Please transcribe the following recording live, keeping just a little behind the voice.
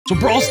So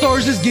Brawl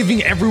Stars is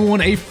giving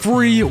everyone a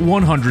free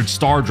 100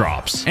 Starr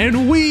Drops.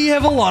 And we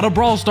have a lot of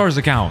Brawl Stars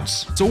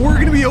accounts. So we're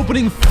going to be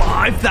opening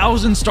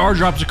 5,000 Starr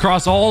Drops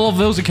across all of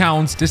those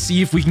accounts to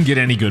see if we can get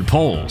any good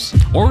pulls.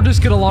 Or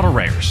just get a lot of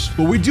rares.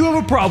 But we do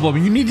have a problem.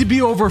 You need to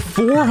be over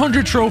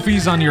 400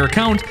 trophies on your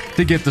account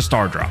to get the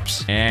Starr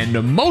Drops.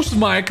 And most of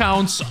my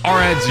accounts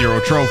are at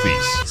 0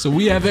 trophies. So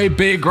we have a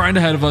big grind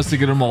ahead of us to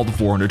get them all to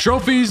 400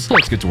 trophies.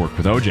 Let's get to work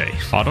with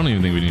OJ. I don't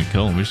even think we need to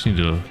kill him. We just need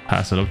to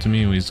pass it up to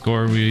me and we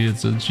score.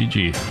 It's a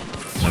GG.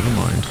 Never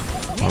mind.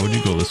 Why would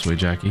you go this way,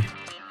 Jackie?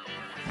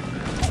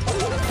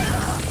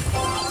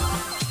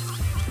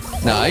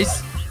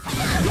 Nice.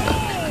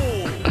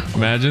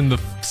 Imagine the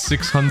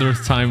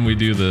 600th time we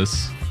do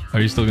this.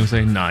 Are you still gonna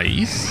say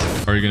nice?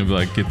 Or are you gonna be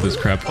like, get this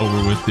crap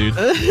over with, dude?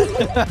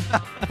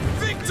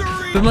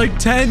 Then like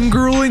 10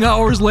 grueling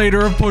hours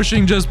later of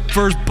pushing just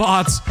first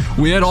bots,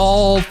 we had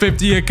all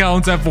 50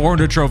 accounts at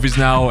 400 trophies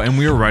now, and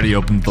we already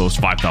opened those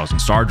 5,000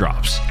 Starr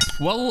Drops.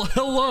 Well,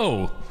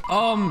 hello.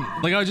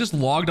 Like I just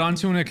logged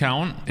onto an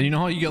account and you know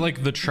how you get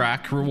like the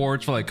track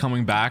rewards for like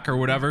coming back or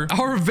whatever?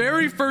 Our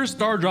very first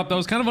Starr Drop that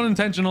was kind of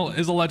unintentional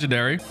is a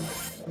legendary.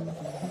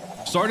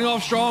 Starting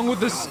off strong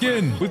with the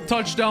skin with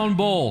touchdown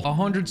bull.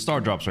 100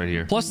 Starr Drops right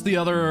here. Plus the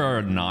other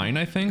are 9,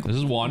 I think. This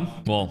is 1.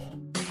 Well,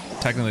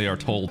 technically our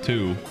total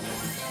 2.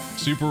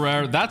 Super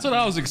rare. That's what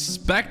I was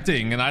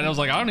expecting. And I was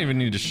like, I don't even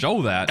need to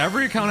show that.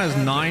 Every account has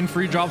 9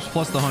 free drops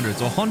plus the 100.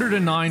 So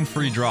 109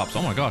 free drops.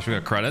 Oh my gosh, we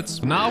got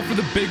credits. Now for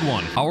the big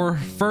one. Our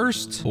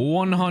first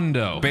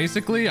 100.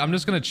 Basically, I'm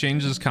just going to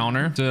change this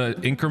counter to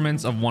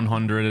increments of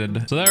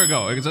 100. So there we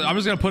go. I'm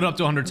just going to put it up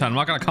to 110. I'm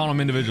not going to count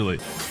them individually.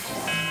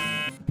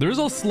 There's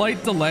a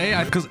slight delay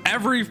because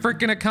every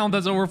freaking account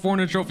that's over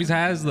 400 trophies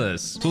has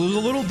this. So there's a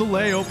little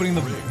delay opening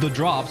the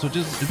drops, which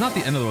is, it's not the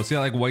end of the world. See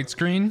that like white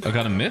screen? I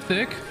got a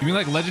mythic. You mean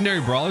like legendary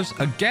brawlers?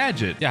 A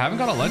gadget. Yeah, I haven't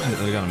got a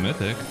legendary. I got a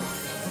mythic.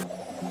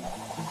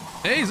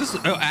 Hey, is this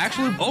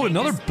actually? Oh,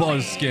 another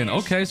Buzz skin.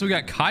 Okay, so we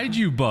got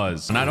Kaiju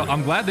Buzz. And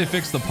I'm glad they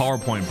fixed the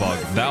PowerPoint bug.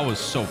 That was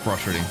so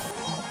frustrating.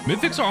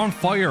 Mythics are on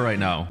fire right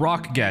now.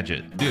 Rock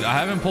gadget. Dude, I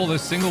haven't pulled a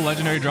single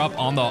legendary drop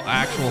on the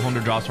actual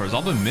 100 drops for us.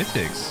 All the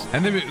mythics.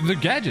 And the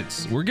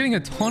gadgets. We're getting a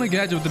ton of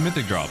gadgets with the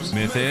mythic drops.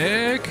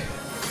 Mythic.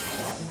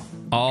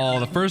 Oh,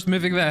 the first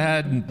mythic that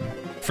had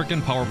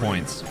freaking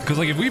PowerPoints. Because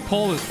like if we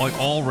pull like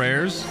all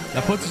rares,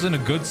 that puts us in a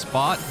good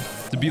spot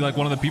to be like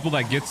one of the people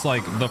that gets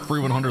like the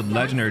free 100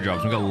 legendary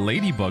drops. We got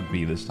Ladybug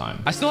Bee this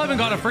time. I still haven't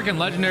got a freaking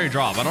legendary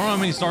drop. I don't know how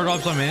many Starr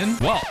Drops I'm in.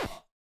 Well,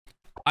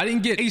 I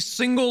didn't get a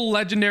single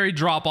legendary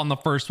drop on the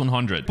first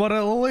 100, but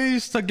at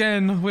least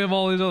again, we have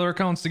all these other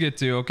accounts to get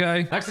to.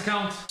 Okay, next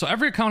account. So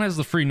every account has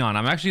the free 9.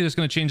 I'm actually just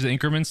going to change the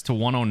increments to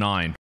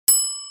 109.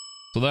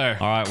 So there.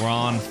 All right, we're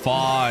on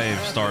 5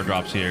 Starr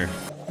Drops here.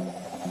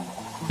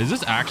 Is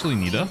this actually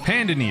Nita?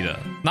 Panda Nita.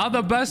 Not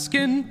the best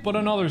skin, but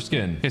another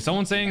skin. Okay,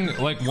 someone's saying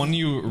like when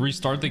you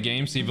restart the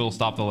game, see if it'll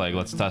stop the lag.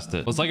 Let's test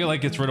it. Looks like it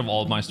like gets rid of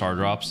all of my Starr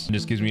Drops and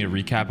just gives me a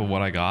recap of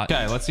what I got.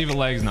 Okay, let's see if it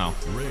lags now.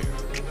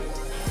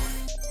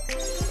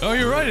 Oh,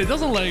 you're right. It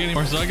doesn't lag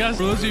anymore. So I guess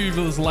for those of you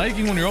who is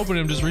lagging when you're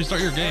opening them, just restart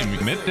your game.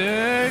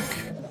 Mythic.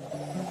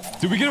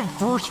 Did we get a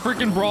first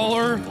freaking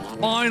brawler?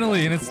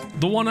 Finally. And it's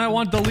the one I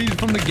want deleted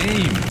from the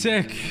game.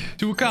 Tick.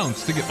 2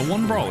 accounts to get a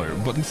 1 brawler,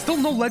 but still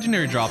no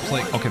legendary drops.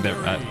 Like, okay, there.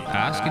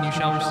 Ask and you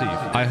shall receive.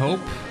 I hope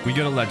we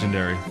get a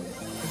legendary.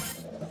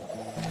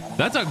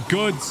 That's a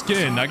good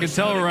skin. I can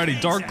tell already.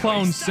 Dark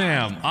Clown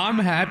Sam. I'm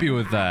happy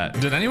with that.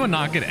 Did anyone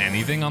not get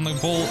anything on the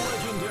pull?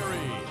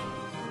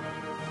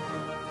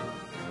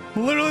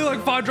 Literally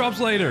like 5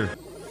 drops later.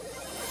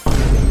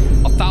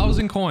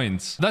 1,000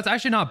 coins. That's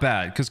actually not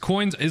bad because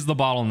coins is the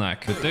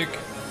bottleneck. Mythic.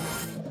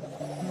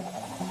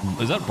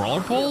 Is that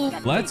brawler pull?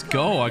 Let's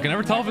go. I can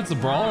never tell if it's the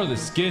brawler or the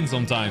skin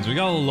sometimes. We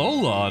got a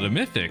Lola, the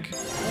mythic.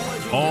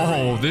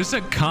 Oh, this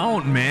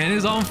account, man,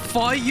 is on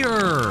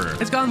fire.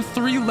 It's gotten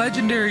 3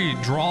 legendary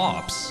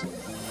drops.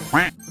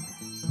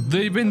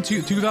 They've been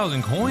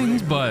 2,000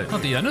 coins, but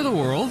not the end of the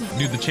world.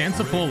 Dude, the chance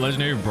to pull a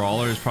legendary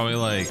brawler is probably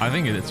like, I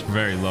think it's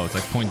very low. It's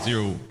like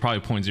 0.0, probably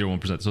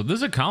 0.01%. So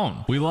this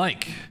account, we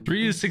like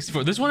 3 to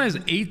 64. This one has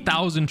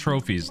 8,000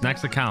 trophies.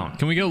 Next account.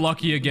 Can we get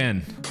lucky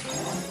again?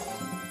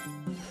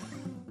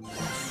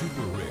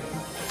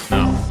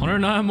 No.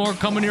 109 more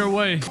coming your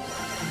way.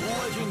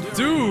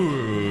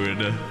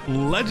 Dude,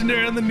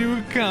 legendary on the new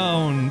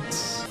account.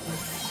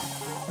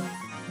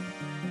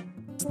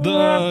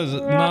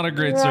 Not a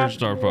great search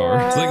star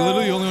power. It's like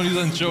literally the only one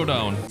using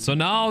Showdown. So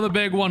now the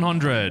big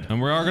 100,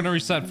 and we are gonna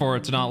reset for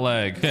it to not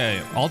lag.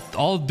 Okay,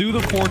 I'll do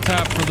the 4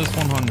 tap for this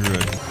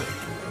 100.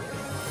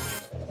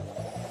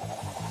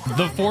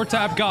 The 4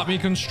 tap got me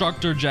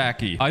Constructor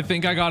Jackie. I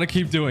think I gotta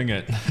keep doing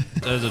it.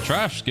 There's a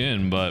trash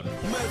skin, but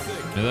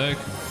mythic.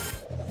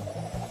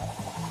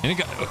 And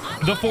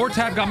the 4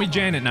 tap got me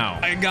Janet now.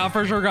 I got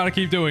for sure gotta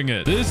keep doing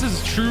it. This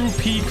is true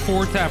peak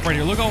 4 tap right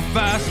here. Look how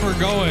fast we're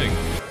going.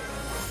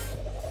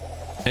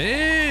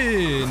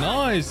 Hey,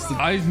 nice.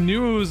 I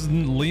knew it was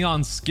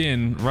Leon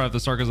skin right at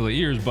the start because of the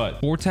ears, but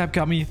 4 tap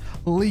got me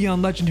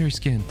Leon legendary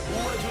skin.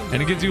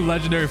 And it gives you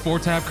legendary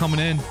 4-tap coming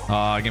in.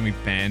 Give me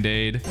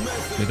Band-Aid.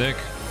 Mythic.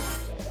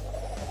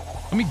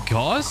 Let me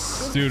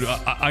Gus? Dude,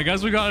 I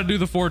guess we gotta do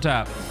the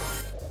 4-tap.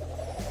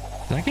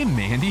 Did I get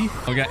Mandy?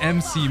 Oh, we got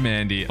MC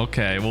Mandy.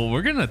 Okay, well,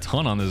 we're getting a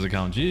ton on this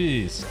account.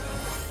 Jeez.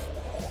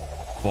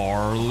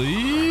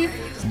 Barley?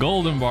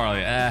 Golden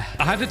Barley. I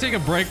had to take a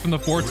break from the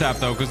 4-tap,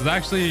 though, because it's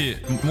actually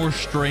more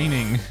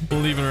straining,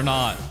 believe it or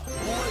not.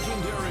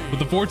 But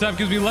the 4-tap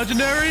gives me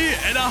legendary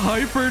and a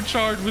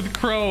hypercharge with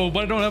Crow,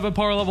 but I don't have a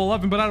power level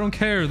 11, but I don't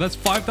care. That's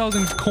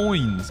 5,000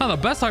 coins. It's not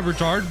the best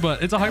hypercharge,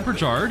 but it's a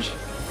hypercharge.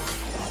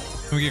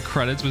 Can we get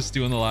credits with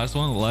Stu in the last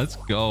one? Let's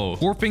go.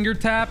 4-finger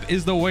tap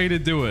is the way to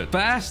do it.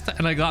 Fast,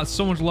 and I got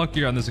so much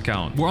luckier on this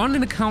account. We're on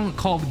an account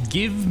called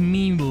Give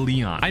Me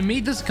Leon. I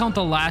made this account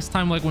the last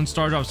time, like when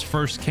Starr Drops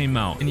first came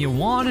out. And you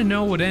want to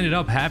know what ended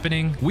up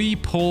happening? We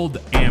pulled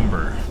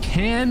Amber.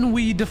 Can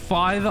we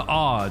defy the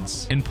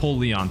odds and pull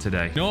Leon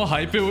today? You know how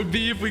hype it would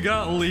be if we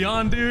got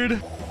Leon,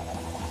 dude?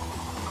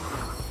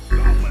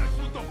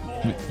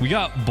 We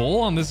got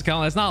Bull on this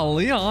account. That's not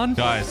Leon.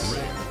 Guys.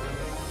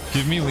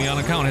 Give Me Leon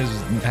account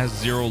has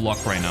 0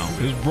 luck right now.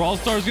 Is Brawl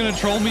Stars gonna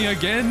troll me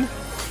again?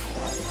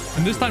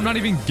 And this time not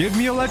even give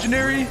me a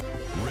legendary?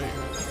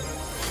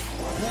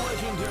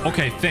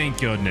 Okay, thank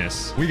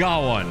goodness. We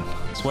got one.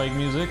 Swag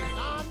music.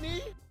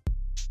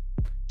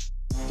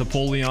 To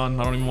pull Leon,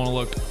 I don't even want to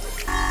look.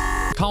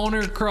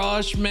 Counter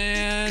Crush,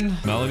 man.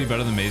 Melody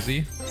better than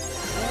Maisie?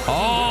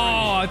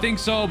 Oh, I think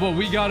so, but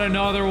we got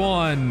another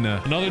one.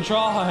 Another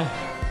try.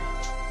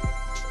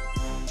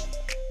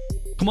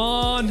 Come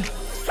on.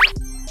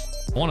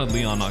 I wanted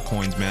Leon, not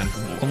coins, man.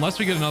 Unless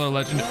we get another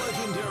legend.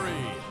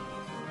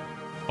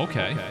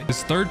 Okay.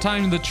 It's 3rd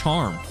time the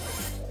charm.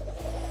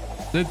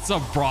 It's a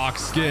Brock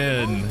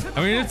skin.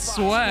 I mean, it's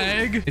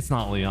swag. It's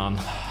not Leon.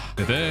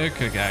 Okay,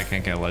 I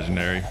can't get a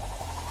legendary.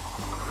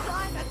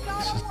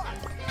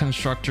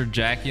 Constructor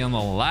Jackie on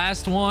the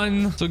last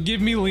one. So give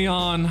me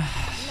Leon.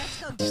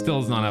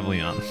 Still does not have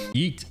Leon.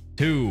 Yeet.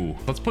 2.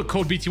 Let's put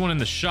code BT1 in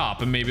the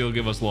shop and maybe it'll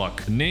give us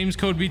luck. The name's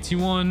code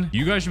BT1.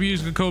 You guys should be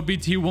using the code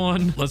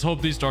BT1. Let's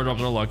hope these Starr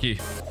Drops are lucky.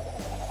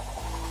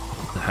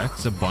 What the heck?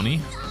 Is it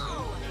bunny?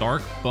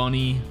 Dark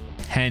bunny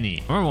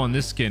Henny. I remember when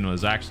this skin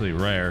was actually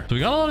rare. So we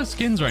got a lot of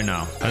skins right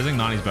now. I think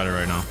Nani's better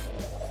right now.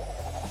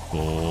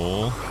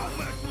 Pull.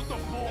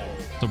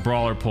 It's a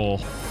brawler pull.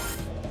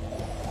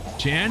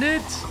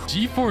 Janet?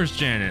 GeForce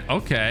Janet.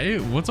 Okay.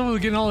 What's up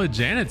with getting all the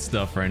Janet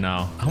stuff right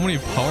now? How many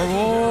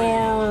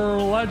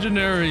powerful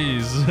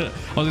legendaries? I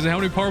was gonna say how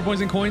many power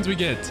points and coins we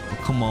get. Oh,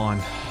 come on.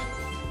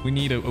 We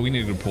need a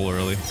good pull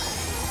early.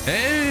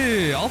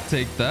 Hey, I'll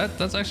take that.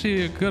 That's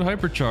actually a good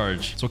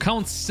hypercharge. So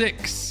count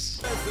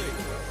 6.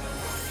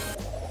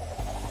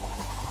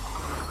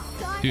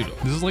 Dude,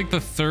 this is like the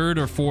 3rd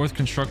or 4th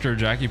Constructor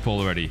Jackie pull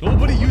already.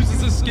 Nobody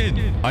uses this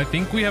skin. I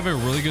think we have a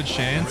really good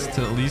chance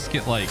to at least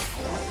get like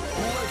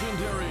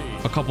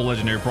a couple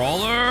legendary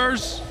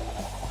brawlers.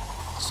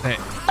 Hey,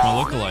 my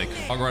lookalike,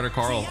 Hog Rider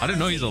Carl. I didn't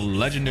know he's a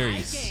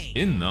legendary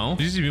skin though.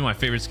 He used to be my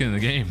favorite skin in the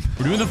game.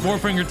 We're doing the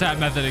 4-finger tap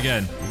method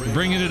again. We're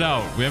bringing it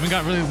out. We haven't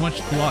got really much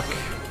luck.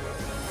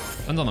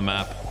 Depends on the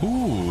map.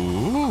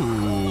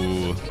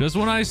 Ooh, just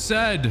when I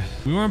said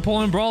we weren't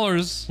pulling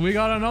brawlers, we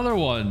got another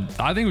one.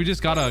 I think we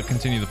just gotta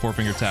continue the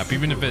 4-finger tap,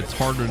 even if it's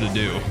harder to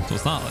do. So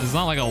it's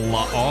not like a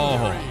lot.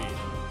 Oh,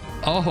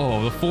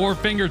 the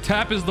 4-finger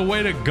tap is the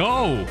way to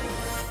go.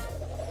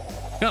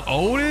 Got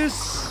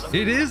Otis.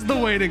 It is the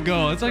way to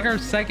go. It's like our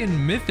 2nd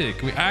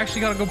mythic. We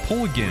actually gotta go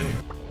pull again.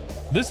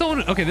 This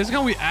one, okay, this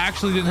account we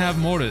actually didn't have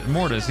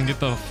Mortis and get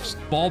the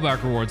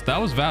fallback rewards.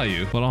 That was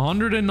value. But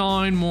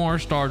 109 more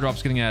Starr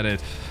Drops getting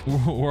added.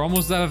 We're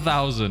almost at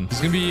 1,000. It's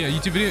gonna be a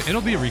YouTube video.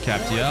 It'll be a recap.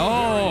 Yeah.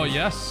 Oh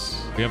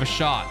yes, we have a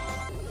shot.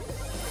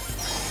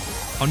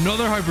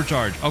 Another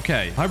hypercharge.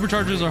 Okay,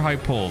 hypercharges are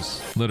hype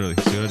pulls. Literally.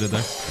 See what I did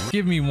there?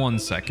 Give me 1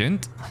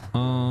 second.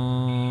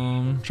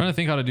 Trying to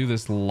think how to do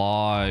this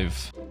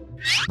live.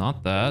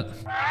 Not that.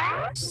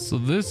 So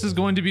this is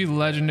going to be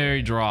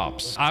legendary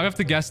drops. I have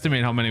to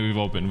guesstimate how many we've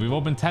opened. We've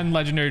opened 10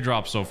 legendary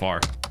drops so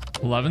far.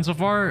 11 so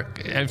far.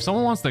 If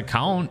someone wants to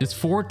count, it's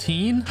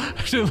 14.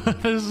 This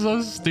is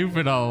so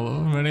stupid how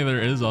many there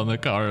is on the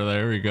card.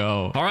 There we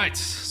go. All right,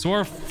 so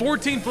our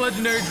 14th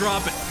legendary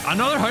drop.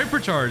 Another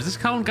hypercharge. This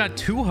count got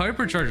 2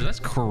 hypercharges. That's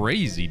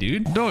crazy,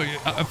 dude. No,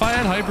 if I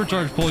had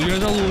hypercharge pull, you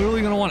guys are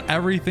literally gonna want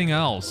everything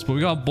else. But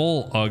we got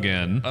bull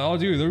again. Oh,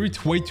 dude, there'll be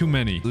way too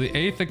many. The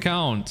 8th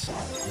account.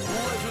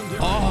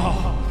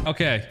 Oh,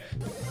 okay.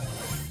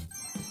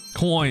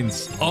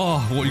 Coins.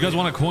 Oh, well, you guys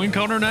want a coin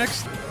counter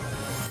next?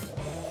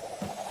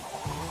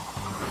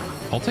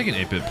 I'll take an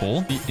 8-bit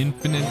pull. The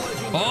infinite.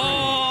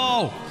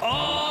 Oh!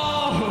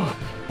 Oh!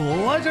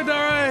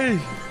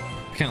 Legendary!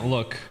 Can't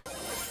look.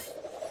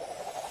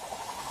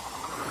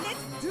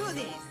 Let's do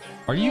this.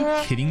 Are you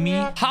kidding me?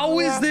 How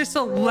is this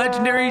a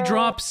legendary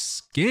drop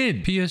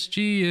skin?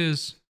 PSG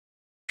is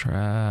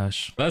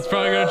trash. That's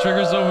probably gonna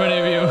trigger so many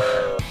of you.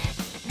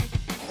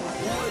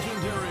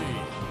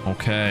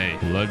 Okay,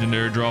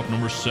 legendary drop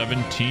number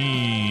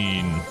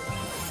 17.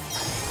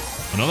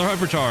 Another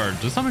hypercharge.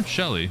 This time it's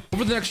Shelly.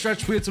 Over the next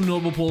stretch, we had some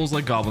notable pulls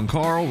like Goblin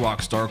Carl,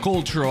 Rockstar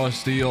Cold,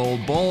 Trusty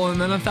Old Bull,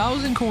 and then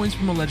 1,000 coins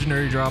from a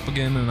legendary drop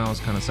again, and I was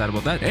kind of sad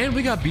about that. And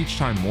we got Beach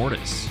Time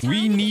Mortis.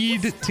 We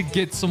need to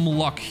get some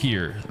luck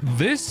here.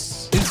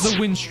 This is the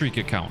win streak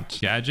account.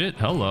 Gadget,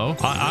 hello.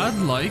 I'd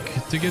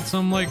like to get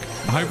some like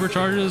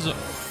hypercharges.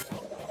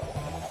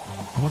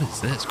 What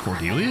is this?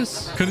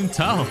 Cordelius? Couldn't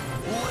tell.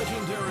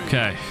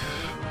 Okay.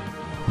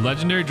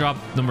 Legendary drop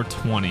number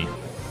 20.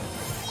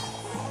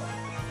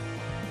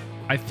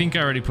 I think I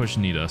already pushed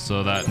Nita,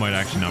 so that might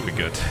actually not be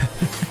good.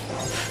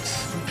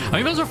 I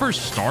think that was our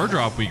first star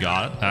drop we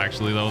got,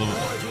 actually, though.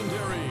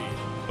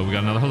 But we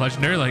got another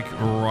legendary, like,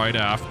 right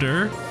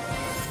after.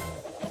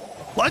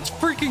 Let's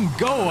freaking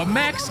go. A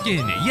max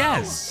skin.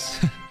 Yes.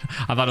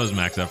 I thought it was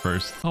max at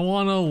first. I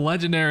want a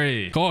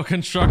legendary. Go,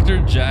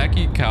 Constructor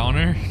Jackie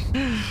counter.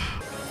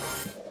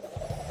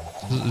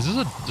 Is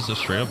this just a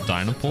straight up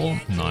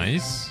Dynapole?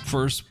 Nice.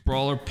 First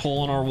brawler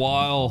pull in our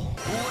while.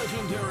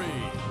 Legendary.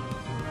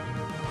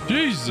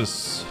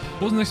 Jesus.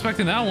 Wasn't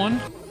expecting that one.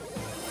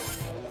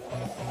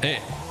 Hey,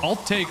 I'll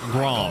take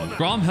Grom.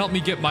 Grom helped me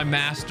get my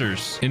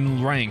masters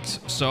in ranked,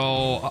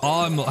 so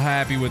I'm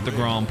happy with the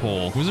Grom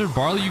pull. Wizard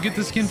Barley, you get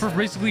the skin for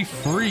basically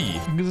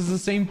free because it's the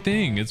same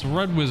thing. It's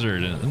Red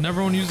Wizard and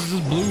everyone uses this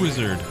Blue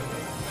Wizard.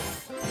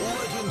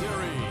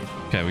 Legendary.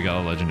 Okay, we got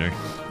a legendary.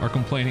 Our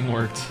complaining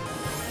worked.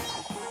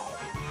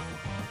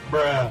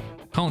 Bruh.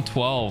 Count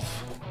 12.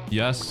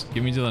 Yes,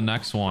 give me to the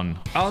next one.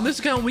 On this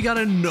account, we got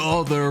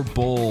another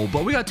bull,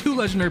 but we got 2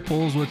 legendary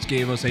pulls, which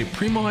gave us a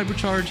Primo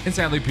Hypercharge and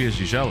sadly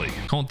PSG Shelly.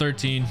 Count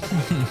 13.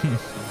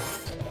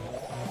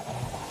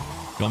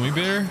 Gummy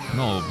Bear?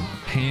 No,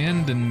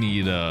 Panda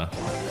Nita.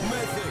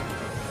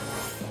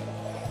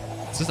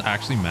 Is this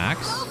actually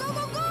Max?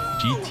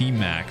 GT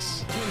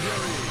Max.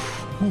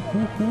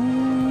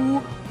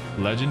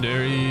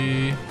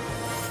 Legendary.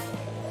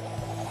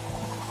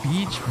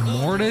 Beach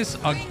Mortis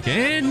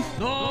again?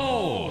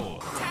 No!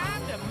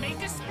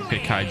 Okay,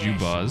 Kaiju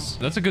Buzz.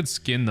 That's a good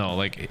skin though.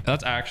 Like,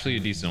 that's actually a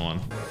decent one.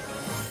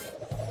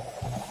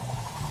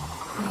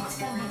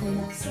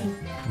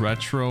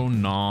 Retro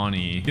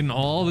Nani. Getting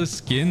all the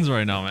skins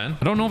right now, man.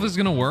 I don't know if this is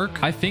gonna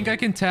work. I think I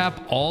can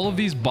tap all of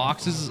these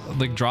boxes,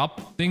 like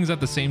drop things at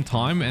the same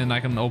time, and I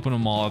can open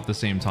them all at the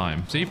same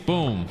time. See?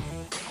 Boom.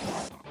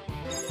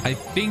 I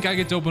think I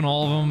get to open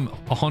all of them,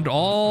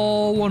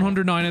 all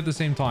 109 at the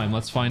same time.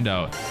 Let's find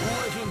out.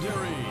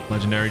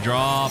 Legendary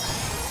drop.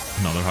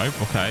 Another hype.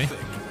 Okay.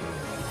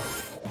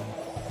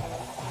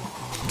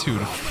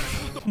 Dude.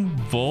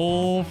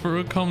 Bull for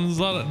it comes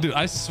out. Dude,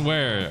 I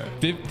swear,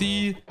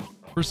 50%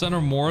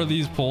 or more of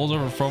these pulls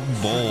are from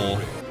Bull.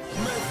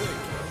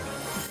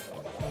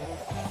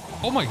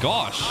 Oh my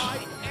gosh.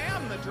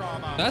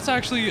 That's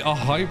actually a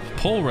hype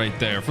pull right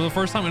there for the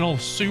first time in a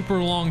super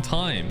long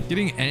time.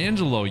 Getting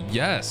Angelo,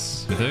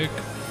 yes. Mythic.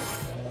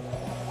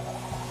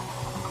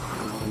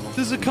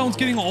 This account's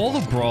getting all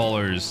the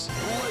brawlers.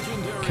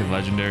 Okay,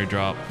 legendary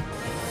drop.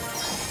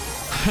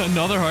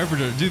 Another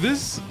hyperdrive. Dude,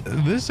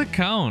 this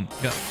account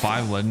got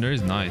 5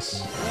 legendaries.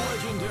 Nice.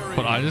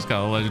 But I just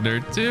got a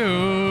legendary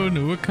too.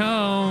 New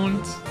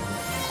account.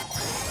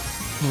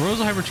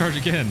 Rosa hypercharge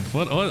again.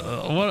 What?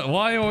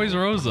 Why always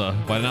Rosa?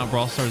 Why not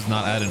Brawl Stars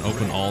not add an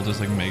open all just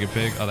like Mega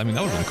Pig? I mean,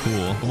 that would have been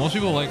cool. But most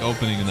people like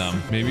opening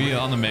them. Maybe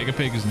on the Mega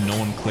Pig because no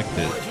one clicked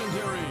it.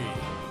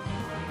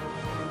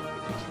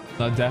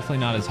 Definitely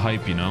not as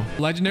hype, you know.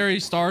 Legendary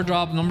Starr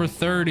Drop number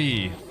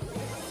 30.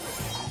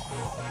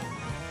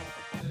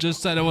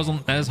 Just said it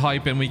wasn't as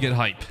hype and we get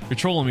hype. You're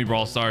trolling me,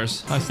 Brawl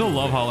Stars. I still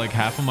love how like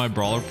half of my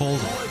brawler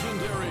pulls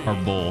are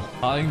bull.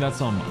 I think that's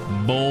some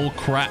bull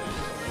crap.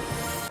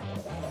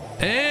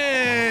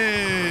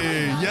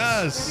 Hey,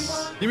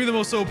 yes. Give me the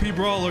most OP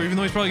brawler, even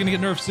though he's probably gonna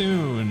get nerfed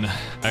soon.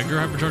 Edgar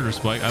hypercharge or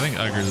Spike? I think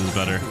Edgar's is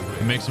better.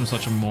 It makes him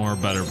such a more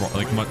better,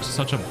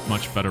 such a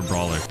much better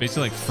brawler.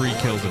 Basically like free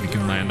kills if you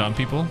can land on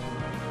people.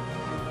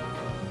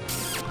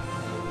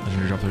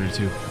 Legendary drop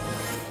 32.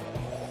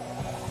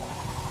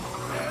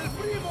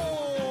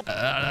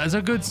 That's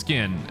a good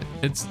skin.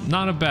 It's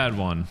not a bad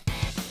one.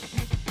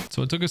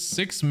 So it took us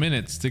 6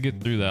 minutes to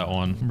get through that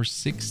one. Number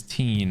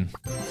 16.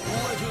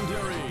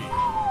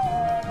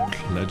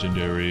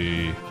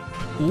 Legendary.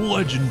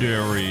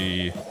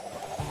 Legendary.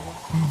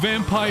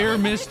 Vampire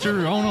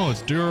Mr. Oh no,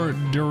 it's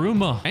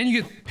Daruma. And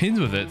you get pins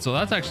with it. So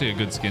that's actually a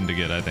good skin to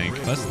get, I think.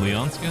 That's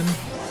Leon skin.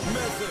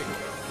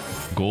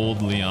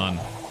 Gold Leon.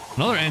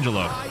 Another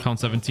Angelo.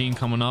 Count 17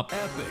 coming up.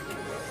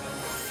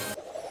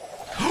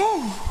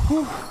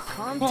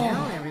 Calm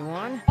down,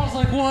 everyone. I was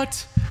like,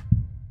 what?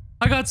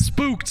 I got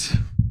spooked.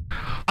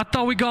 I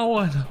thought we got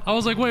one. I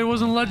was like, wait, it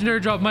wasn't a legendary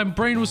drop. My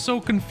brain was so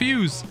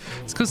confused.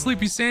 It's because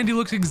Sleepy Sandy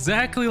looks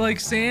exactly like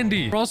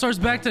Sandy. Brawl Stars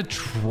back to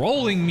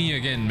trolling me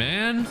again,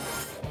 man.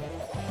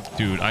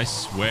 Dude, I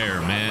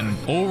swear, man.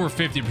 Over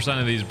 50%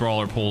 of these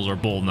brawler pulls are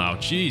bull now.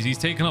 Jeez, he's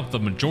taking up the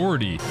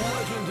majority.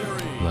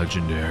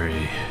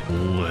 Legendary.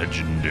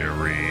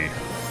 Legendary.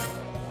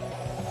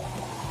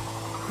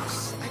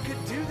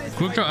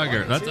 Quick draw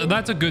Edgar.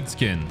 That's a good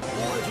skin.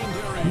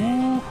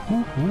 Ooh,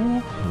 ooh,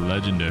 ooh.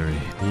 Legendary.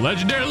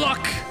 Legendary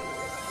luck.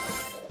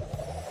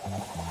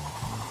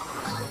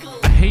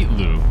 I hate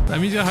Lou. That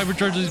means you got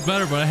hypercharge is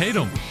better, but I hate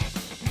him.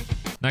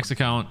 Next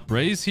account.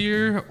 Ray's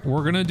here.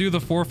 We're going to do the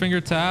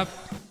 4-finger tap.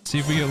 See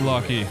if we get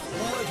lucky.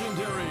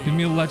 Legendary. Give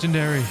me a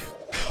legendary.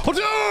 Oh,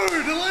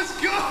 dude, let's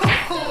go.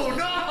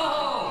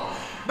 No.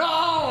 No,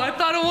 I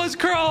thought it was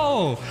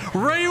Crow.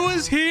 Ray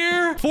was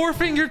here.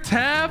 4-finger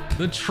tap.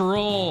 The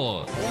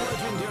troll.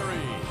 Legendary.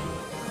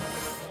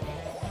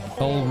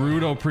 Oh,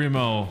 Rudo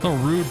Primo. The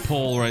rude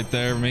pull right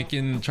there.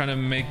 Trying to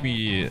make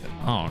me,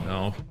 oh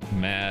no,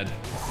 mad.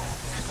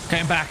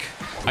 Okay, I'm back.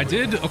 I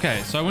did.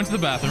 Okay, so I went to the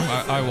bathroom.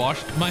 I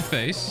washed my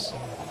face.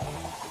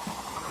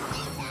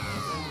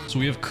 So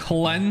we have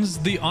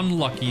cleansed the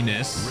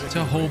unluckiness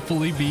to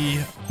hopefully be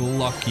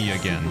lucky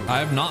again. I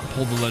have not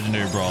pulled the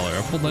Legendary Brawler.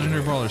 I've pulled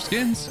Legendary Brawler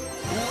skins.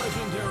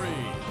 Legendary.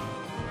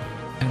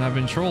 And I've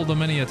been trolled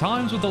many a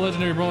times with the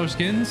Legendary Brawler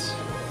skins.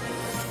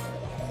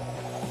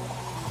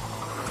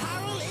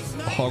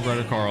 Hog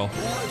Rider Carl.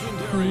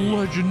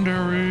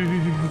 Legendary.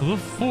 The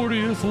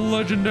 40th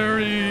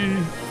Legendary.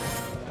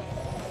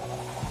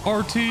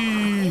 RT.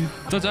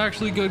 That's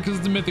actually good because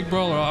it's the Mythic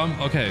Brawler.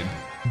 Okay.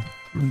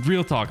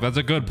 Real talk. That's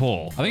a good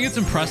pull. I think it's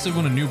impressive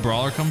when a new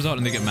Brawler comes out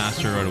and they get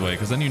mastered right away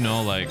because then you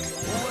know, like,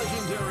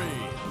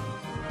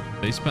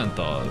 they spent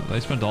a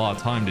lot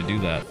of time to do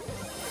that.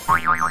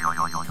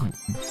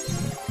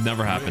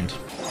 Never happened.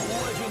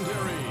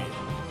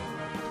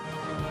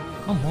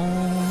 Come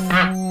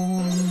on.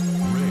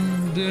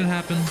 Didn't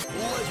happen.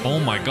 Oh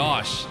my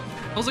gosh.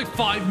 That was like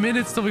 5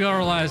 minutes till we got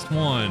our last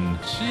one.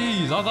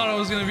 Jeez, I thought it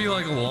was gonna be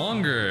like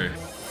longer.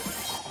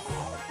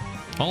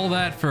 All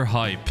that for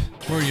hype.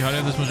 Where you had to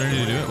have this much energy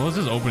to do it? Well, this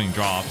is opening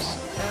drops.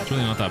 It's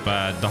really not that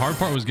bad. The hard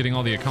part was getting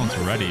all the accounts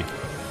ready.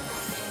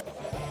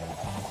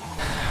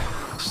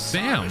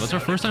 Sam, that's our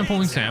first time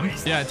pulling Sam.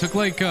 Yeah, it took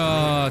like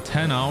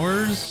 10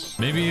 hours,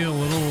 maybe a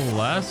little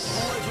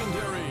less,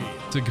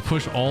 to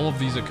push all of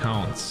these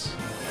accounts.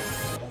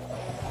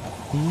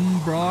 Boom,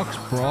 Brock's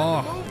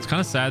Brock. It's kind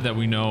of sad that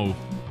we know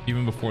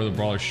even before the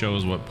Brawler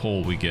shows what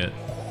pull we get.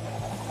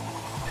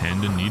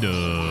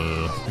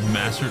 Pandanita.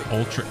 Mastered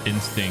Ultra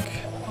Instinct.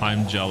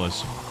 I'm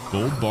jealous.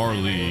 Gold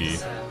Barley.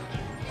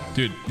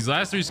 Dude, these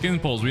last 3 skin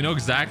pulls, we know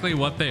exactly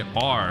what they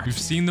are. We've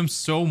seen them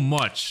so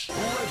much.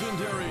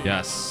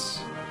 Yes.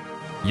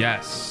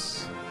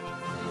 Yes.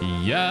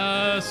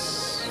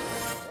 Yes.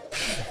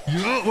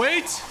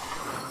 Wait.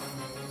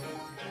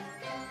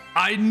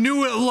 I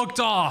knew it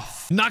looked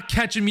off. Not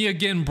catching me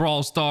again,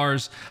 Brawl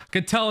Stars.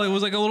 Could tell it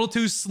was like a little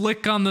too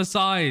slick on the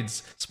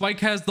sides.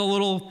 Spike has the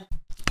little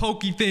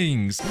pokey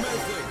things.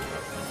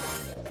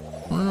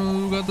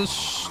 Oh, got the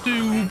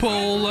stew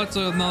pull. That's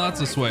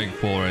a swag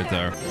pull right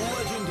there.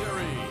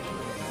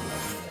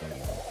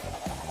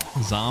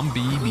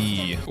 Zombie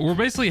B. We're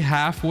basically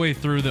halfway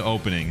through the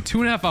opening.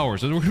 2.5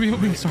 hours. We're gonna be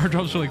opening Starr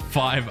Drops for like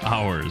 5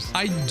 hours.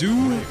 I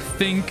do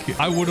think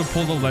I would have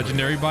pulled a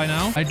legendary by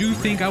now. I do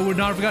think I would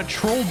not have got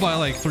trolled by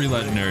like 3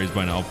 legendaries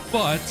by now,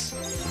 but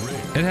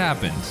it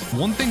happened.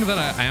 One thing that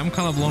I am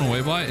kind of blown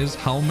away by is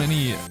how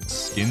many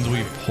skins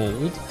we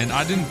pulled. And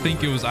I didn't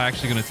think it was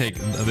actually going to take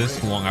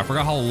this long. I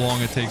forgot how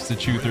long it takes to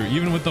chew through,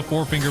 even with the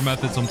 4-finger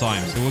method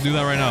sometimes. So we'll do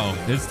that right now.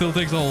 It still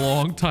takes a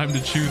long time to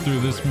chew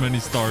through this many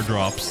Starr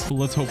Drops. So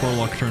let's hope our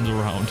luck turns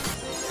around.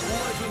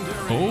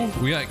 Oh,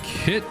 we got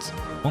Kit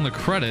on the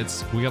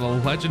credits. We got a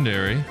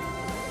legendary.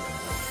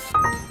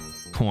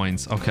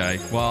 Coins. Okay,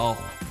 well,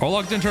 our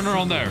luck didn't turn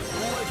around there.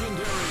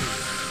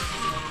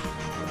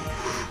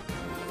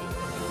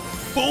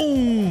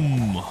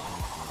 Boom!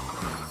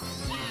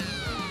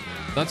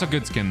 That's a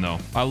good skin though.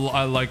 I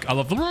love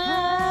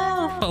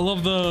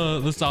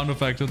the sound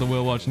effect of the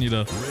whale watch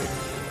Nita.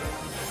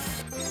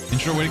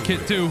 Intro way to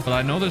Kit too, but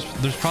I know there's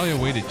probably a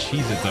way to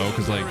cheese it though,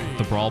 because like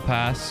the Brawl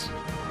Pass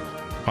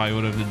probably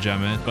would have to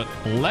gem it. But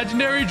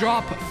legendary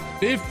drop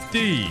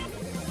 50.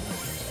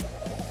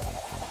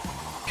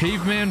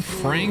 Caveman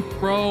Frank,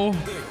 bro.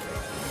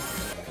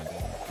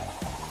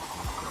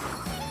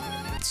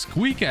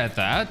 Squeak at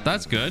that.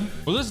 That's good.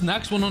 For this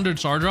next 100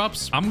 Starr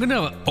Drops, I'm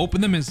gonna open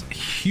them as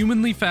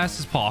humanly fast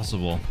as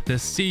possible to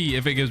see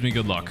if it gives me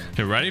good luck.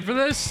 Okay, ready for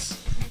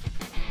this?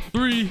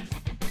 3,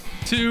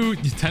 2,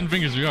 10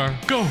 fingers we are.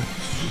 Go.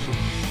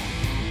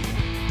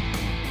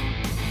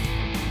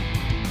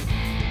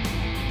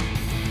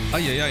 Oh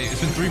yeah,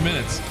 it's been 3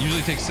 minutes.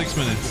 Usually takes 6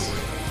 minutes.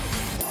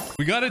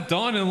 We got it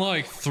done in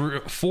like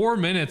 4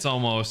 minutes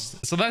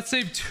almost. So that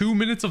saved 2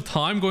 minutes of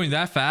time going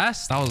that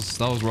fast. That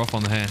was rough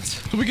on the hands.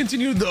 So we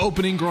continued the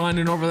opening grind,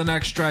 and over the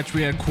next stretch,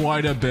 we had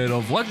quite a bit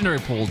of legendary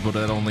pulls, but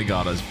it only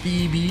got us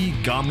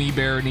BB, Gummy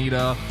Bear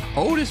Nita,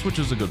 Otis, which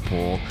was a good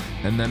pull,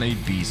 and then a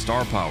B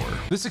Star Power.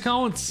 This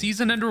account,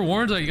 season end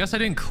rewards, I guess I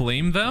didn't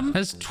claim them,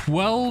 has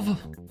 12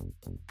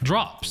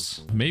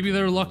 drops. Maybe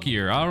they're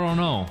luckier. I don't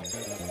know.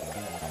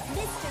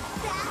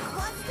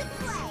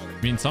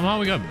 I mean, somehow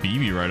we got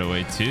BB right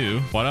away too.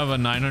 What of a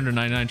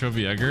 999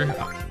 trophy Edgar?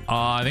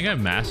 I think I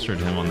mastered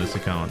him on this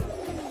account.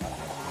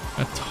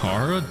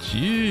 Atara,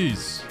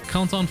 jeez.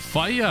 Account's on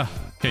fire.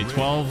 Okay,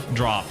 12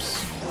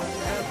 drops.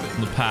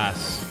 The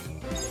pass.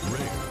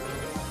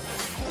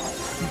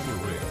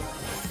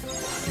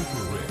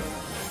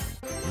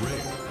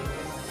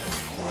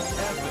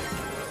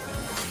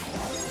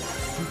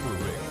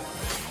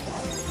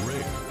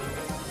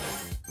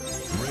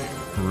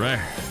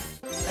 rare.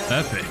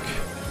 Epic.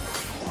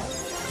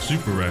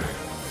 Super rare.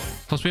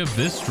 Plus we have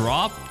this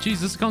drop. Jeez,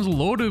 this account's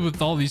loaded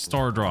with all these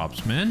star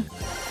drops, man.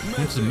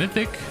 It's a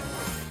mythic.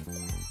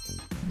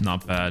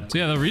 Not bad. So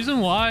yeah, the reason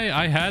why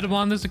I had him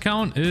on this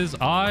account is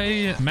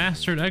I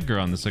mastered Edgar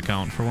on this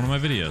account for one of my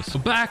videos. So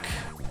back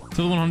to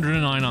the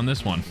 109 on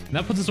this one.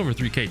 That puts us over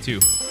 3K too.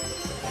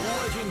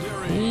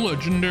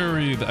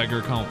 Legendary. The Edgar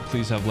account,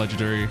 please have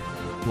legendary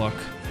luck.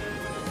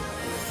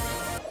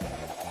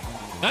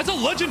 That's a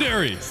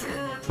legendary.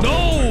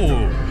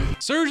 No.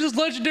 Surge is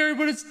legendary,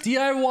 but it's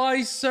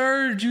DIY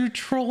Surge. You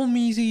troll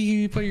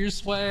me by your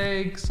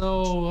swag.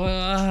 So,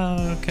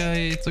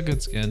 okay, it's a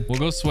good skin. We'll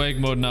go swag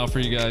mode now for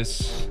you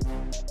guys.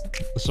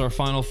 This is our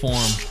final form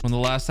on the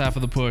last half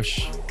of the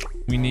push.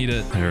 We need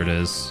it. There it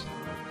is.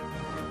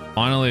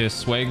 Finally, a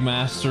swag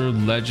master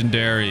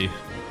legendary.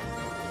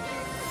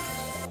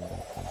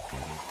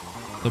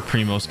 The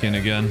Primo skin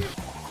again.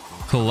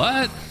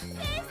 Colette.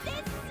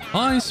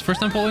 Nice. First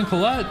time pulling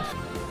Colette.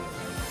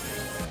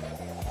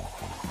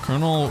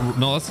 Colonel,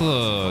 no, that's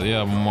the,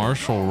 yeah,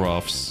 Marshall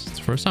Ruffs. It's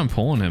the first time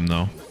pulling him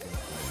though.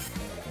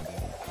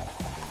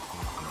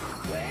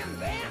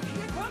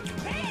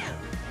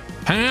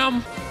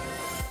 Pam.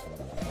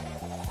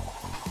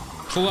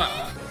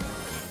 Colette.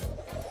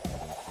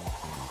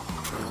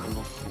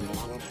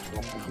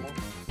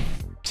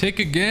 Tick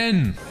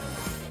again.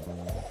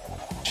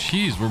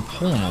 Jeez, we're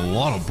pulling a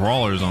lot of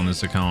brawlers on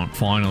this account,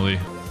 finally.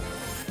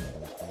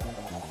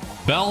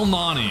 Bell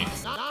Nani.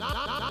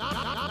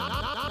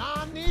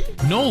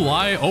 No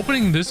lie,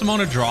 opening this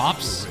amount of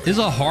drops is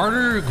a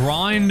harder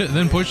grind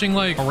than pushing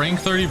like a rank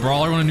 30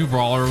 brawler when a new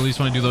brawler release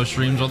when I do those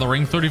streams, or the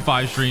rank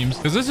 35 streams,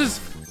 because this is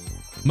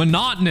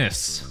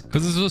monotonous,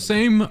 because it's the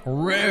same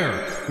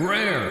rare,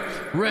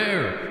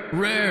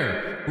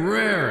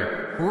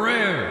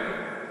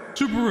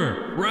 super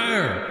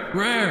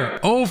rare,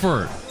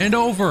 over and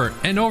over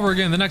and over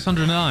again. The next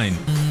 109.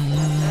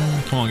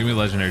 Come on, give me a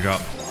legendary drop.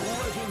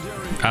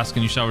 Ask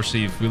and you shall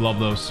receive. We love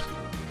those.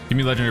 Give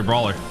me legendary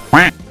brawler.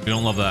 We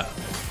don't love that.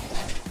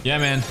 Yeah,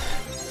 man.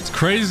 It's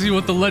crazy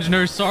what the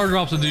legendary star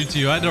drops will do to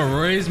you. I had to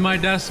raise my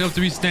desk up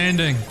to be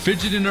standing,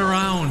 fidgeting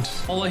around.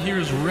 All I hear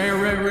is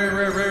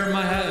rare in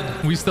my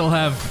head. We still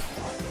have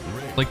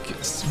like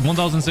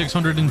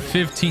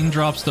 1,615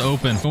 drops to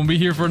open. We'll be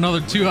here for another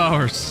 2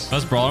 hours.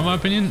 Best brawler in my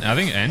opinion? I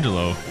think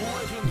Angelo.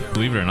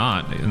 Believe it or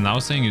not. And I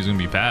was saying he was gonna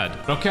be bad.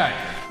 Okay.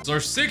 It's our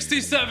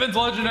 67th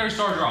legendary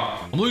star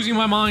drop. I'm losing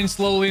my mind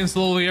slowly and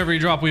slowly every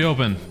drop we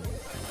open.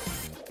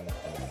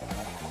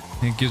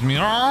 It gives me,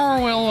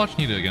 oh, well, watch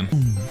Nita again.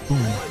 Boom,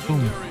 boom,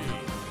 boom.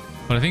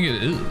 But I think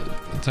it is,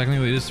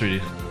 technically it is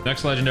 3D.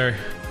 Next legendary.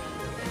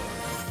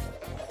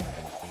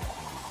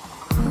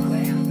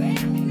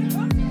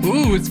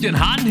 Ooh, it's getting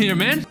hot in here,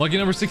 man. Lucky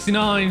number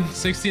 69.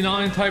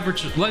 69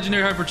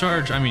 legendary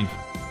hypercharge. I mean,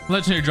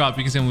 legendary drop.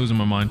 You can see I'm losing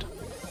my mind.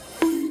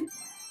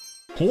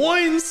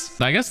 Coins.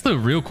 I guess the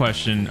real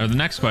question, or the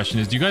next question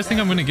is, do you guys think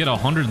I'm going to get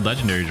 100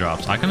 legendary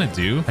drops? I kind of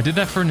do. I did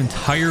that for an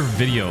entire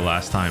video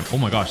last time. Oh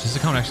my gosh, this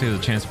account actually has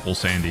a chance to pull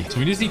Sandy. So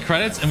we just need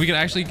credits and we can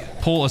actually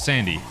pull a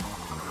Sandy.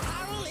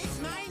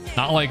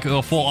 Not like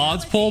a full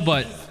odds pull,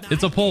 but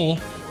it's a pull.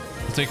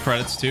 We'll take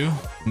credits too.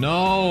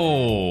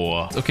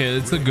 No. Okay,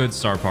 it's a good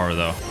star power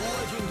though.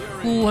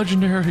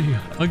 Legendary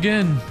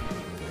again.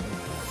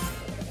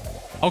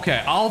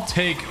 Okay, I'll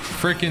take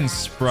frickin'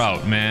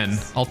 Sprout, man.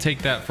 I'll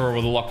take that for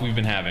the luck we've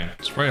been having.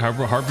 Sprite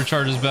Harbor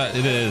Charge is bad.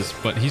 It is,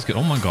 but he's good.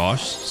 Oh my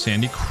gosh.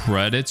 Sandy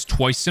credits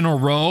twice in a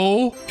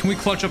row. Can we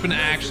clutch up and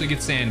actually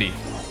get Sandy?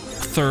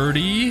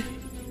 30.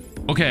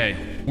 Okay,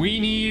 we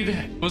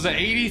need, was it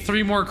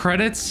 83 more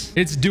credits?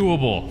 It's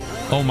doable.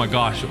 Oh my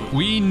gosh.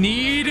 We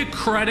need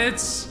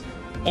credits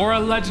or a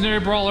legendary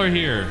brawler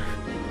here.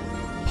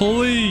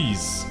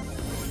 Please.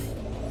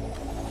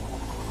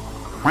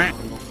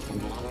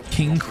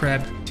 King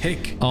Crab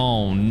Tick.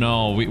 Oh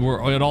no,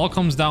 it all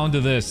comes down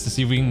to this to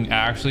see if we can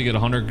actually get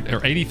 100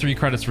 or 83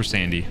 credits for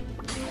Sandy.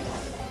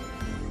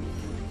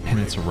 And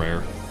it's a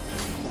rare.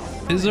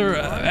 Is there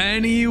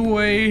any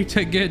way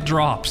to get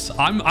drops?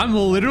 I'm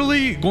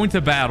literally going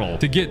to battle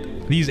to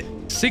get these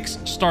 6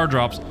 star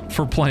drops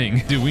for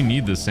playing. Dude, we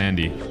need this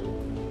Sandy.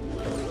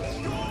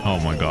 Oh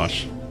my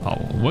gosh. Oh,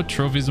 what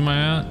trophies am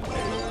I at?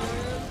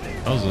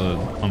 That was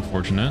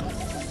unfortunate.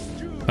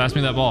 Pass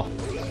me that ball.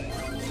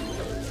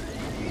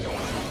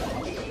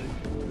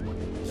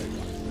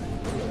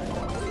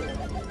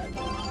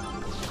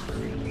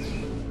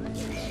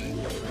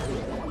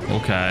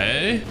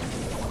 Okay.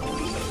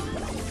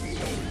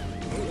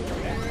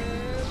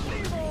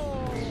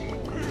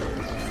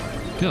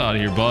 Get out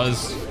of here,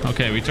 Buzz.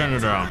 Okay, we turned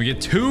it around. We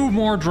get 2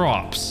 more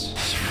drops.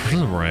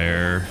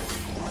 Rare.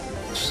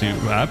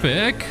 Super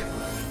epic.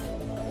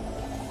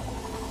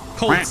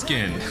 Cold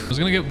skin.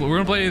 We're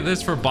gonna play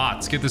this for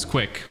bots. Get this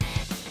quick.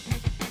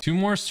 2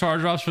 more star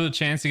drops for the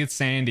chance to get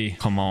Sandy.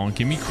 Come on,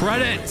 give me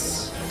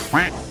credits.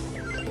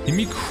 Give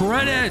me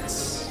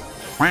credits.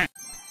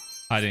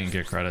 I didn't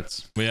get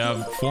credits. We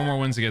have 4 more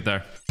wins to get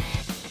there.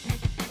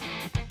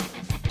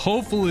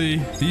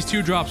 Hopefully, these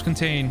 2 drops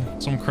contain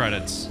some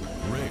credits.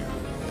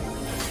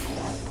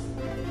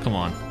 Come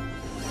on.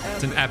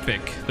 It's an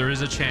epic. There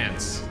is a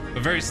chance. A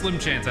very slim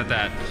chance at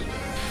that.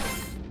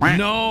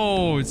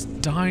 No, it's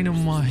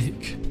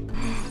Dynamite.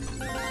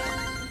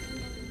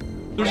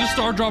 There's a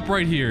star drop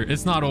right here.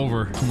 It's not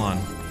over. Come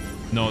on.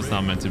 No, it's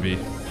not meant to be.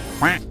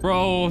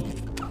 Bro,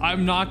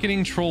 I'm not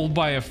getting trolled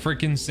by a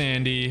freaking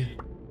Sandy.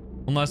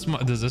 Unless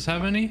does this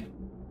have any?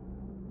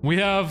 We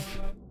have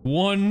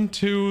 1,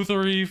 2,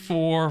 3,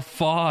 4,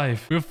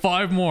 5. We have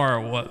 5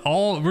 more. What?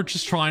 We're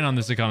just trying on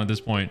this account at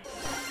this point.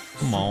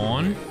 Come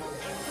on.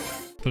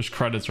 There's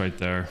credits right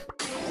there.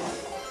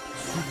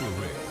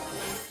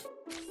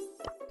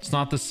 It's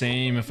not the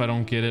same if I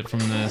don't get it from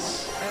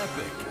this.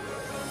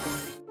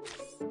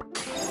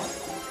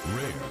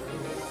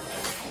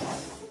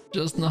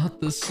 Just not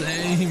the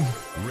same.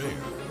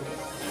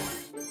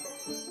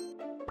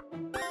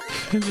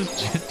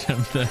 Just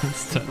jumped that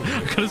instead.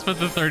 I could have spent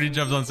the 30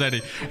 jumps on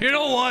Sandy. You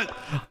know what?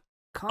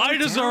 I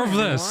deserve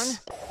this.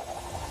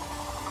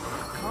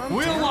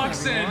 We unlock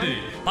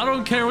Sandy. I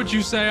don't care what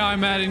you say.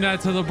 I'm adding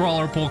that to the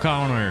brawler pull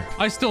counter.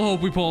 I still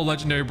hope we pull a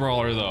legendary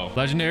brawler though.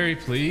 Legendary,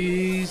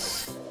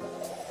 please.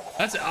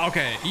 That's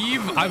okay.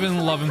 Eve, I've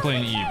been loving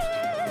playing Eve.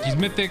 He's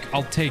mythic.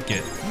 I'll take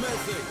it.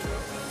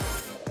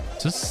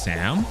 Is this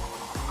Sam?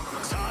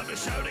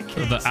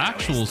 The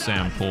actual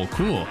Sam pull.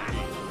 Cool.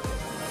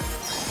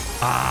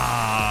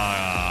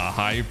 Ah,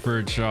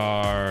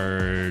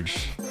 hypercharge.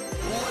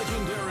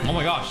 Oh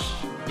my gosh.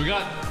 We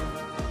got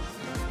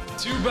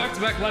 2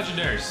 back-to-back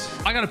legendaries.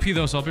 I gotta pee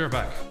though, so I'll be right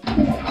back.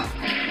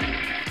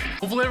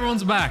 Hopefully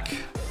everyone's back.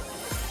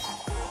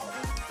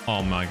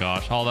 Oh my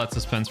gosh. All that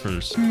suspense for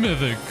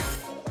mythic.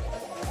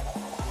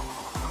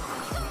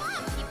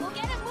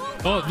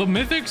 Oh, the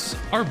mythics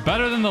are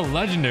better than the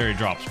legendary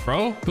drops,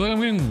 bro. I feel like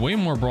I'm getting way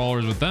more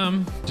brawlers with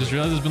them. Just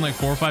realized it's been like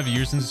 4 or 5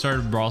 years since I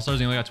started Brawl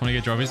Stars and you only got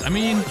 28 trophies. I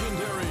mean,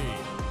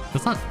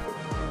 that's not...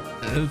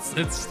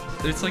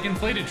 It's like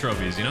inflated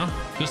trophies, you know?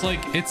 Just like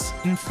it's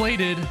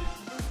inflated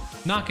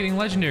not getting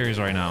legendaries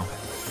right now.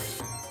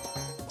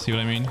 See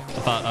what I mean?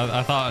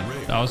 I thought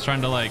I was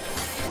trying to like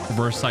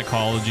reverse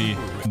psychology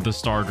the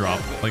Starr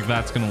Drop. Like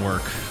that's gonna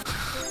work.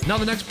 Now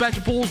the next batch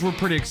of pulls were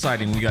pretty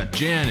exciting. We got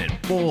Janet,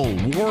 Bull,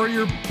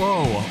 Warrior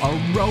Bow,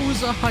 a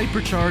Rosa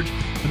Hypercharge,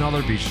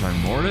 another Beachside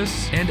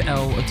Mortis, and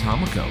El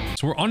Atomico.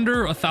 So we're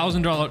under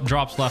 1,000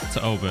 drops left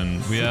to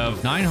open. We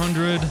have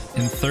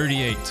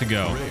 938 to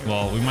go.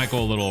 Well, we might go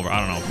a little over. I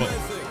don't know, but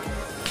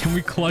can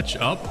we clutch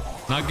up?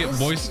 Not get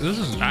This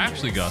is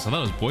actually Gus. I thought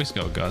it was Boy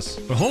Scout Gus.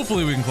 But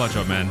hopefully we can clutch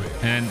up, man.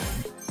 And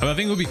I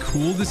think it would be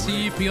cool to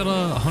see if we got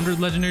 100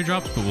 legendary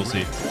drops, but we'll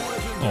see.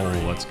 Oh,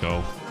 let's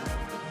go.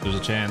 There's a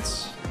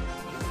chance.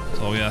 That's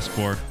all we ask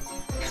for.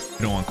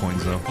 We don't want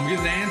coins though. I'm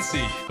getting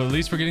antsy. But at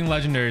least we're getting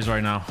legendaries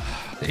right now.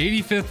 The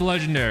 85th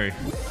legendary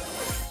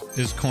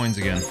is coins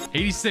again.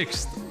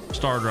 86th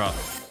Starr Drop.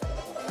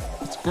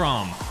 It's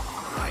Grom.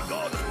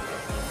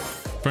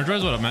 French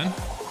fries, what up, man?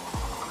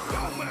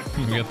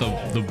 We got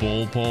the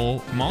bull pull.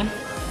 Come on.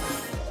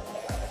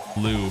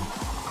 Lou.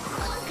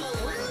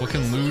 What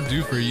can Lou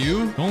do for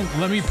you? Don't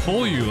let me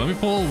pull you. Let me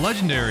pull a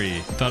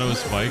legendary. Thought it was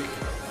Spike.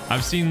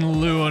 I've seen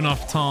Lou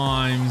enough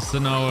times to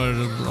know it.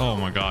 Oh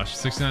my gosh.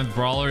 69th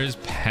brawler is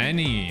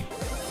Penny.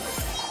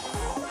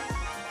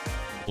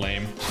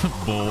 Lame.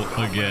 Bull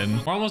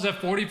again. We're almost at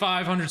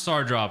 4,500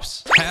 Starr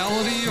Drops.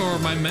 Mentality or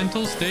my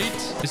mental state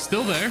is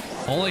still there.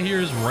 All I hear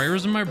is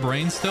rares in my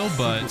brain still,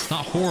 but it's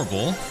not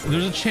horrible.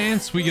 There's a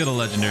chance we get a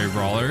legendary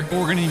brawler, but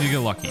we're gonna need to get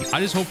lucky.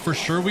 I just hope for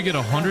sure we get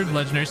 100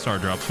 legendary Starr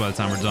Drops by the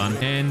time we're done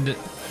and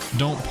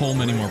don't pull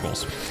many more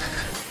bulls.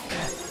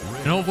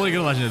 And hopefully get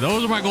a legendary.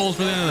 Those are my goals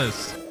for the end of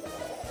this.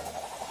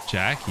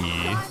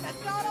 Jackie.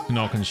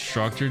 No,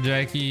 Constructor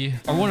Jackie.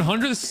 Our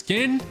 100th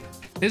skin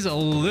is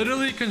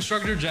literally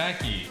Constructor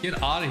Jackie.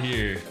 Get out of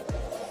here.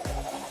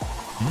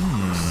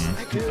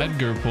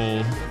 Edgar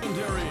pull.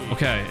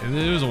 Okay,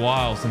 it was a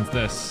while since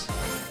this.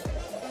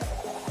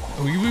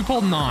 We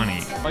pulled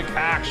Nani. Like,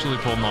 actually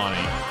pulled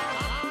Nani.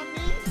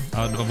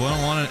 I wouldn't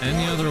want it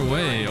any other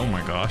way. Oh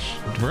my gosh.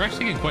 We're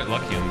actually getting quite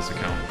lucky on this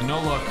account. No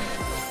luck.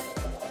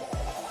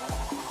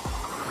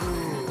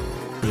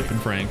 Flip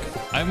and Frank.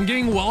 I'm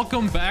getting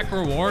welcome back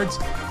rewards.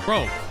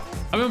 Bro,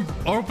 I've been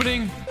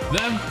opening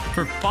them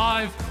for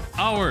 5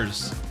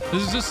 hours.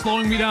 This is just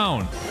slowing me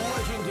down.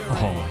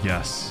 Oh,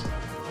 yes.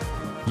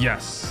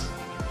 Yes.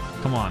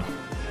 Come on.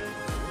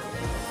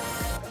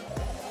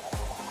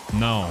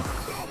 No.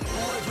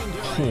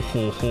 Ho,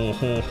 ho, ho,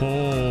 ho,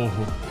 ho.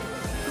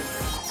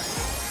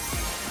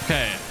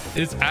 Okay,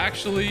 it's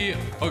actually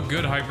a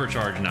good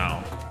hypercharge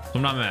now. So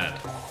I'm not mad.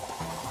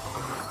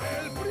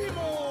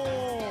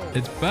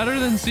 It's better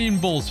than seeing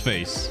Bull's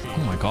face. Oh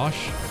my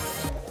gosh.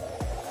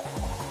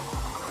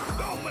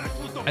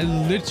 I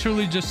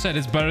literally just said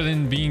it's better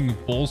than being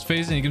Bull's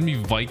face and it gives me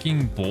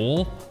Viking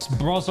Bull.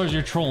 Brawl Stars,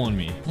 you're trolling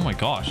me. Oh my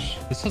gosh.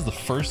 This has the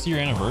 1st year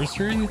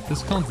anniversary?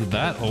 This counts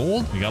that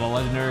old? We got a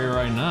legendary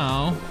right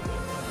now.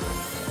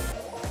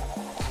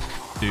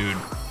 Dude.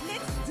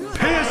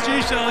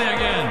 PSG Shelly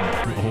again.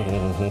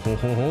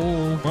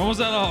 Oh. We're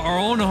almost at our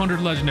own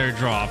 100 legendary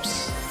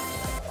drops.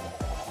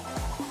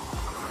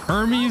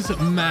 Hermes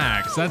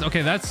Max. That's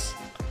okay. That's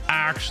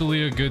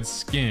actually a good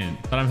skin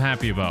that I'm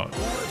happy about.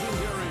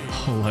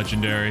 Oh,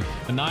 legendary.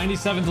 The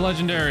 97th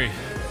legendary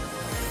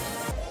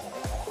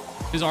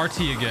is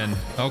RT again.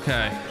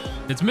 Okay.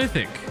 It's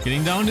mythic.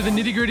 Getting down to the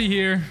nitty gritty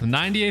here. The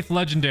 98th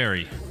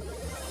legendary.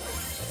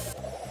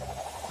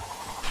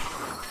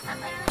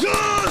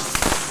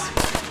 Yes!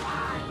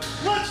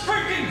 Let's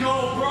freaking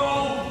go,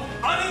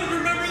 bro. I didn't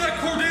remember that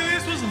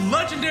Cordelius was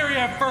legendary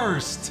at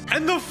first.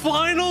 And the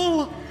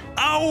final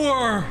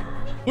hour,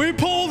 we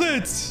pulled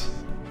it.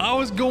 I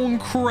was going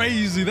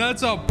crazy.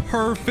 That's a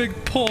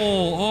perfect pull.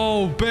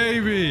 Oh,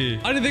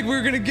 baby. I didn't think we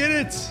were going to get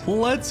it.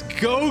 Let's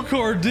go,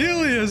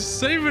 Cordelius,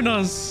 saving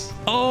us.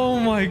 Oh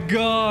my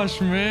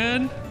gosh,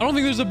 man. I don't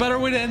think there's a better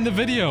way to end the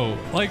video.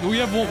 Like, we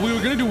were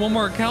going to do one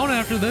more account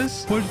after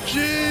this, but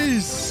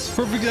jeez,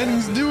 perfect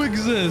endings do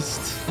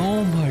exist.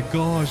 Oh my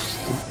gosh.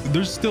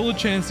 There's still a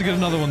chance to get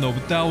another one though,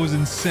 but that was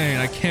insane.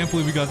 I can't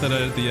believe we got that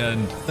at the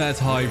end. That's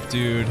hype,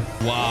 dude.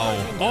 Wow.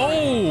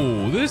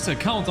 Oh, this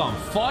account's on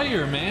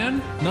fire,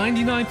 man.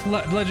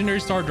 99th legendary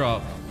Starr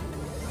Drop.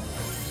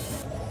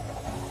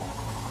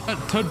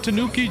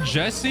 Tanuki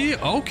Jesse?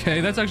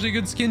 Okay, that's actually a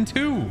good skin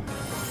too.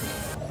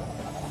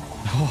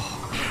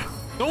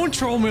 Oh, don't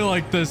troll me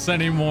like this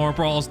anymore,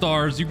 Brawl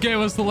Stars. You gave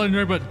us the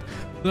legendary, but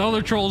the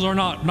other trolls are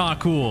not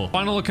cool.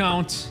 Final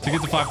account to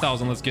get to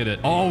 5,000. Let's get it.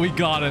 Oh, we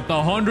got it. The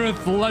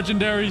 100th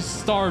legendary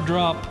Starr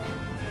Drop.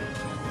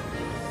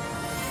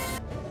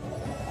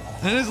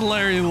 And it's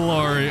Larry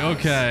Laurie.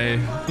 Okay.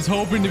 I was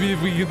hoping to be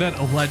if we get that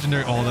a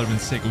legendary. Oh, that'd have been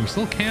sick. We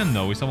still can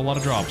though. We still have a lot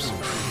of drops.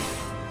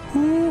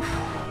 Whew.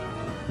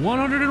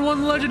 101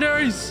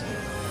 legendaries.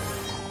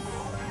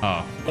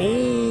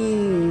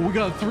 Oh, we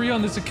got 3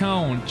 on this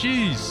account.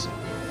 Jeez.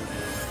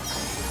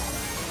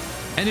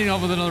 Ending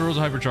off with another Rose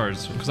of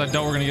Hypercharge because I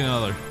doubt we're gonna get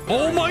another.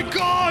 Oh my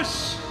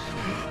gosh!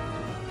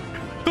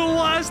 The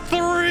last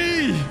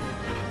 3.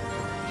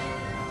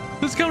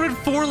 This counted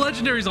 4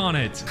 legendaries on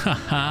it.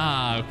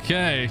 Haha.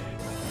 Okay.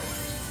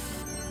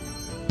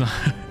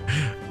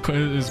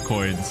 It's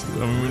coins.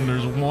 I mean,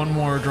 there's one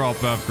more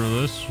drop after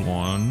this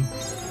one.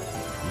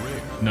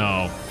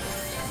 No.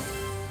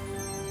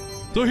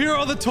 So here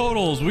are the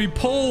totals. We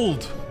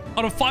pulled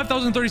out of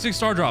 5,036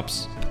 Starr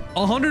Drops,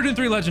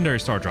 103 legendary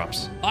Starr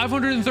Drops,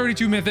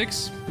 532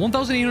 mythics,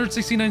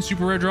 1,869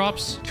 super rare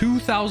drops,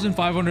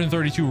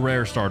 2,532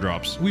 rare Starr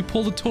Drops. We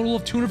pulled a total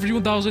of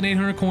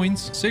 251,800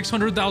 coins,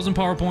 600,000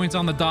 power points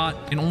on the dot,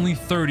 and only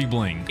 30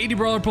 bling. 80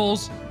 brawler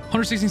pulls,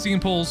 116 singing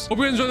pulls. Hope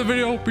you guys enjoyed the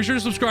video. Be sure to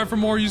subscribe for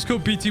more. Use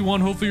code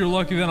PT1. Hopefully you're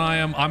lucky than I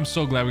am. I'm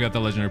so glad we got that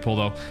legendary pull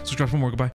though. Subscribe for more. Goodbye.